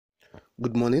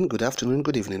Good morning, good afternoon,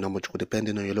 good evening, or much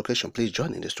depending on your location. Please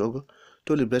join in the struggle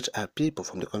to liberate our people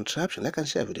from the contraption. Like and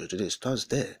share video. Today is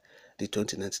Thursday, the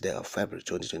 29th day of February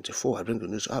 2024. I bring the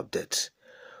news update.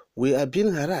 We are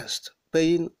being harassed,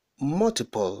 paying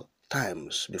multiple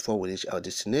times before we reach our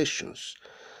destinations.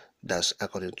 That's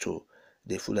according to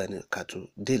the FÚLÀN cattle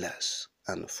dealers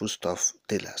and foodstuff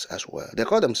dealers as well. They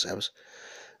call themselves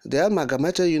the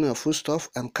Amalgamated Union of Foodstuff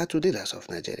and Cattle Dealers of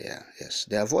Nigeria. Yes,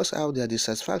 they have voiced out their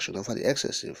dissatisfaction over the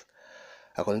excessive,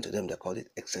 according to them, they call it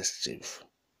excessive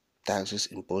taxes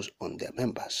imposed on their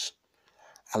members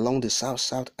along the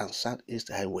south and southeast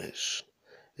highways.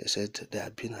 They said they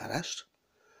have been harassed.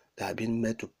 They have been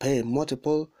made to pay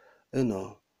multiple,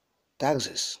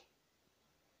 taxes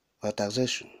or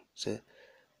taxation. So,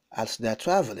 as they are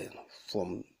traveling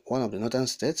from one of the northern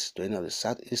states to any of the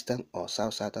southeastern or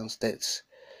southern states,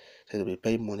 they'll be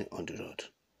paying money on the road.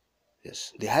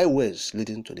 Yes, the highways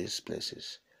leading to these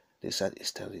places, the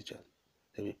southeastern region,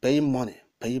 they'll be paying money,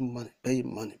 but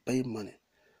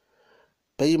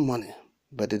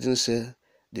they didn't say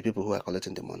the people who are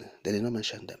collecting the money. They did not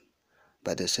mention them,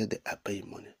 but they said they are paying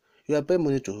money. You are paying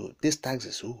money to who? These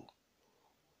taxes who?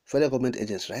 Federal government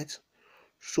agents, right?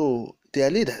 So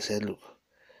their leader said, look,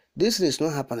 this is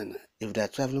not happening if they are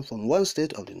traveling from one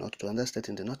state of the north to another state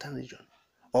in the northern region,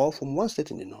 or from one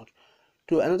state in the north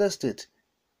to another state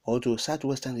or to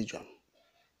southwestern region.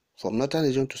 From northern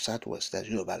region to southwest, that's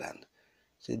Yoruba land.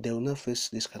 So they will not face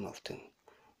this kind of thing.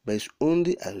 But it's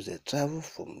only as they travel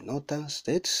from northern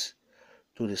states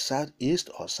to the southeast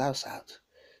or south.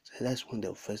 So that's when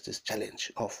they'll face this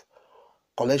challenge of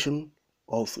collection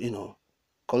of,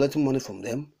 collecting money from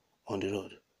them on the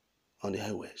road, on the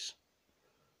highways.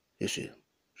 You see.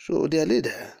 So their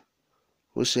leader,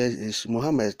 who said is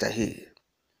Muhammad Tahir,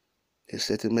 is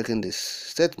making this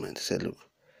statement. He said, look,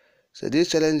 so these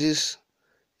challenges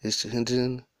is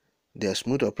hindering their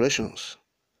smooth operations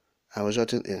and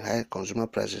resulting in high consumer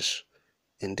prices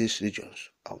in these regions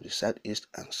of the southeast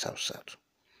and south.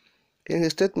 In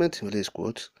his statement, he released,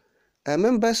 quote, our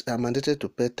members are mandated to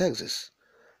pay taxes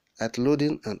at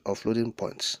loading and offloading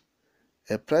points,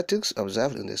 a practice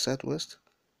observed in the southwest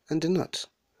and the north.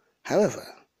 However,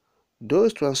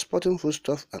 those transporting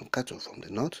foodstuff and cattle from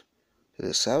the north to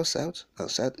the south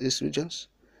and southeast regions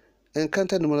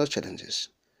encounter numerous challenges,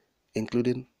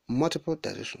 including multiple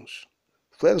taxations.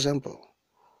 For example,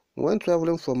 when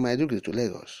traveling from Maiduguri to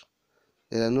Lagos,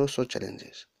 there are no such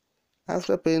challenges.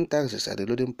 After paying taxes at the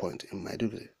loading point in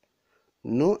Maiduguri,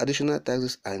 no additional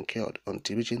taxes are incurred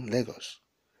until reaching Lagos.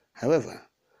 However,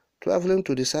 traveling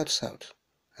to the south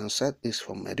and southeast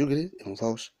from Maiduguri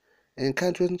involves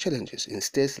encountering challenges in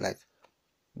states like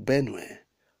Benue,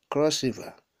 Cross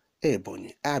River,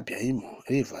 Ebonyi, Abia, Imo,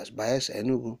 Rivers, Bayelsa,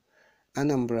 Enugu,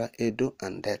 Anambra, Edo,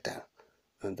 and Delta.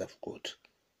 End of quote.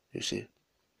 You see,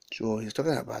 so he's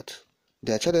talking about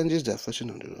there are challenges they're facing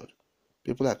on the road.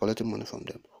 People are collecting money from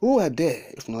them. Who are there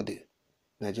if not the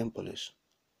Nigerian police,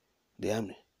 the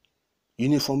army,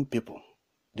 uniformed people?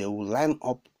 They will line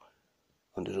up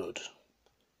on the road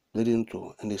leading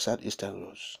to in the southeastern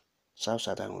roads,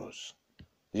 southern roads.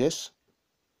 Yes,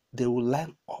 they will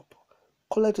line up,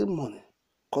 collecting money,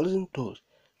 collecting tolls.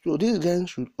 So these guys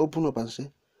should open up and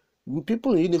say,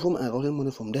 people in uniform are collecting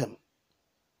money from them.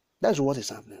 That's what is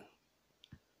happening.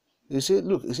 They say,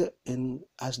 look, as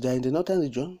they're in the northern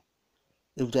region,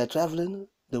 if they're traveling,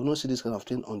 they will not see this kind of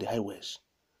thing on the highways.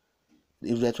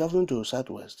 If they're traveling to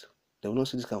southwest, they will not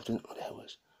see this kind of thing on the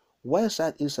highways. Why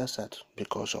southeast are south?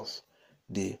 Because of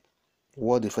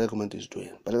what the federal government is doing,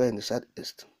 particularly in the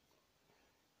southeast,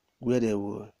 where they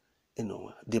will,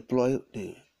 deploy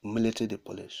the military, the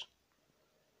police.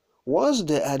 Once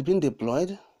they had been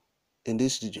deployed in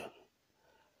this region,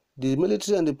 the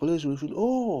military and the police will feel,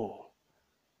 oh,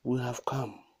 we have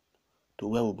come to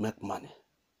where we make money.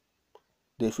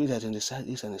 They feel that in the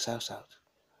southeast and the south,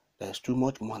 there's too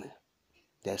much money.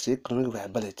 There's economic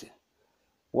viability.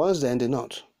 Once they're in the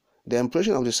north, the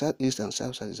impression of the southeast and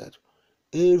south is that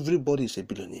everybody is a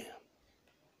billionaire.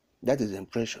 That is the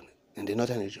impression in the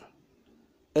northern region.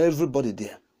 Everybody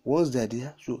there, once they're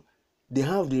there, so they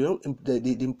have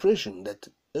the impression that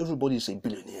everybody is a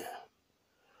billionaire.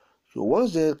 So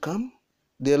once they come,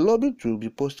 they lobby to be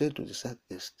posted to the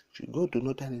southeast. If you go to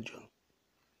northern region,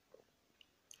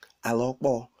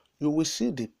 Alokpo, you will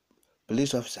see the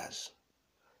police officers,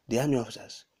 the army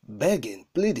officers, begging,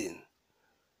 pleading,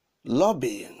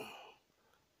 lobbying,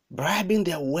 bribing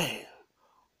their way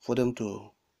for them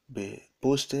to be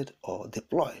posted or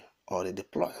deploy, or they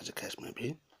deploy, as the case may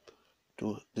be,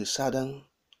 to the southern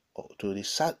or to the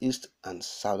southeast and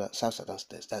southern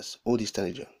states. That's old eastern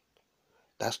region.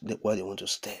 That's where they want to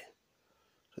stay.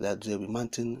 so that they'll be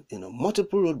mounting,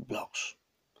 multiple roadblocks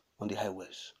on the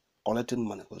highways, collecting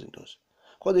money, causing those.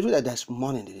 Because they feel that there's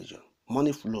money in the region,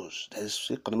 money flows, there's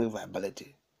economic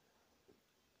viability.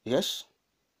 Yes,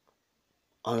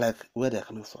 unlike where they're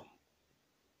coming from,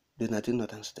 the 19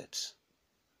 northern states,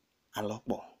 a lot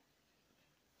more.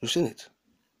 You've seen it.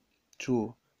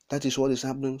 So that is what is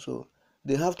happening. So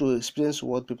they have to experience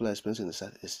what people are experiencing in the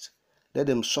Southeast. Let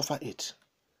them suffer it.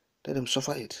 Let them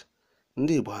suffer it.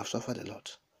 Ndị Igbo have suffered a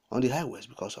lot on the highways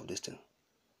because of this thing.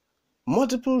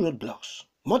 Multiple roadblocks,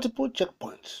 multiple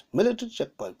checkpoints, military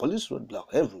checkpoint, police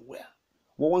roadblock everywhere.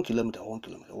 1 kilometer, 1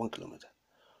 kilometer, 1 kilometer.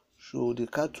 So the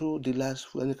cattle dealers,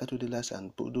 FÚLÀNì cattle dealers,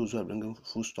 and those who are bringing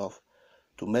food stuff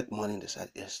to make money in the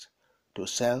Southeast, to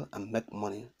sell and make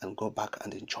money and go back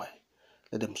and enjoy.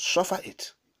 Let them suffer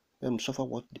it. Let them suffer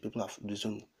what the people of the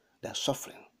zone they are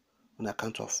suffering on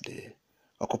account of the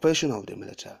occupation of the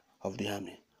military, of the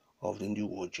army, of the new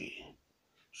OG.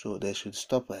 So they should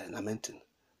stop lamenting.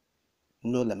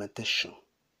 No lamentation.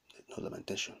 No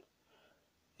lamentation.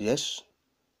 Yes,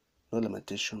 no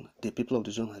lamentation. The people of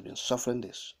the zone have been suffering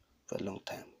this for a long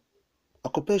time.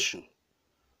 Occupation.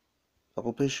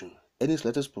 Occupation. Any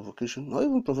slightest provocation, or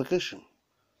even provocation.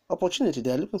 Opportunity.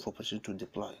 They are looking for opportunity to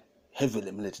deploy.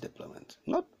 Heavily military deployment.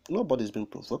 Nobody's been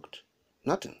provoked.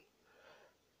 Nothing.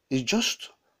 It's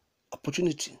just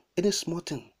opportunity. Any small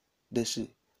thing they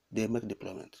see, they make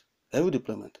deployment. Every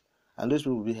deployment. And those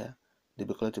people will be here, they'll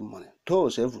be collecting money.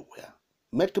 Tours everywhere.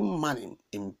 Making money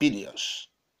in billions.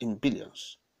 In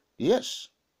billions. Yes.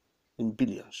 In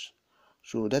billions.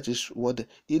 So that is what the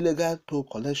illegal toll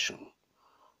collection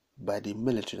by the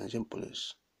military Nigerian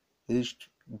police reached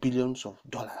billions of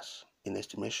dollars in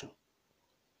estimation.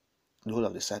 The whole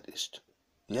of the Southeast.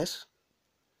 Yes?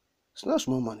 It's not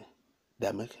small money they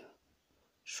are making.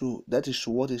 So that is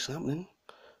what is happening.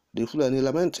 The FÚLÀNì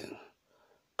lamenting,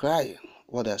 crying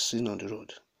what they are seeing on the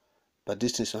road. But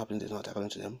this thing is not happening in the north, according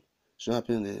to them. It's not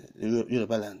happening in the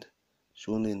Yoruba land. It's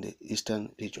only in the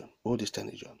eastern region, old eastern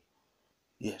region.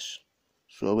 Yes.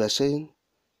 So we are saying,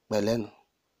 by Leno,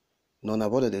 none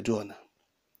about the Joanna.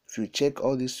 If you check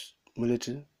all these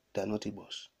military, they are not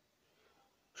Igbos.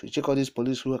 If you check all these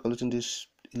police who are collecting this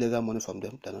illegal money from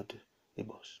them, they are not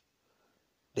Igbos.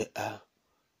 They are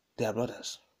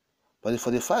brothers. But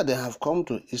for the fact they have come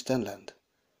to eastern land,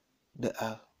 they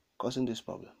are causing this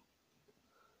problem.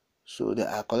 So they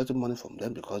are collecting money from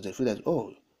them because they feel that,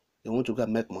 they want to go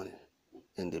and make money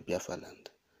in the Biafra land,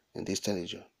 in the eastern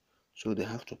region. So they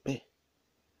have to pay.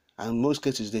 And in most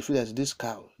cases, they feel that this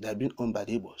cow, they are being owned by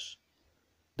the Igbos.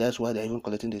 That's why they are even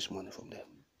collecting this money from them.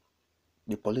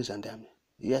 The police and the army.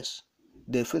 Yes.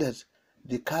 They feel that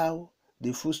the cow,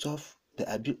 the foodstuff, they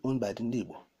are being owned by the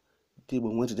Igbo. The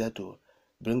Igbo went there to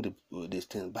bring this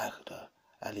thing back to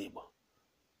Igbo.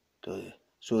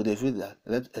 So they feel that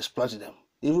let's exploit them.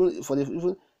 Even if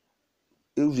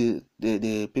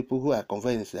the people who are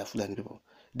converting to the FÚLÀNì people,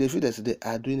 they feel that they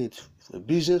are doing it for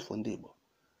business for the Igbo.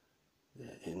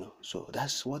 So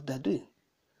that's what they're doing.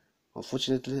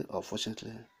 Unfortunately,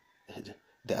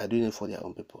 they are doing it for their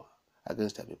own people,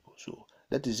 against their people. So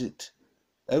that is it.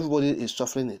 Everybody is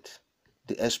suffering it.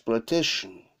 The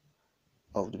exploitation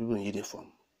of the people in uniform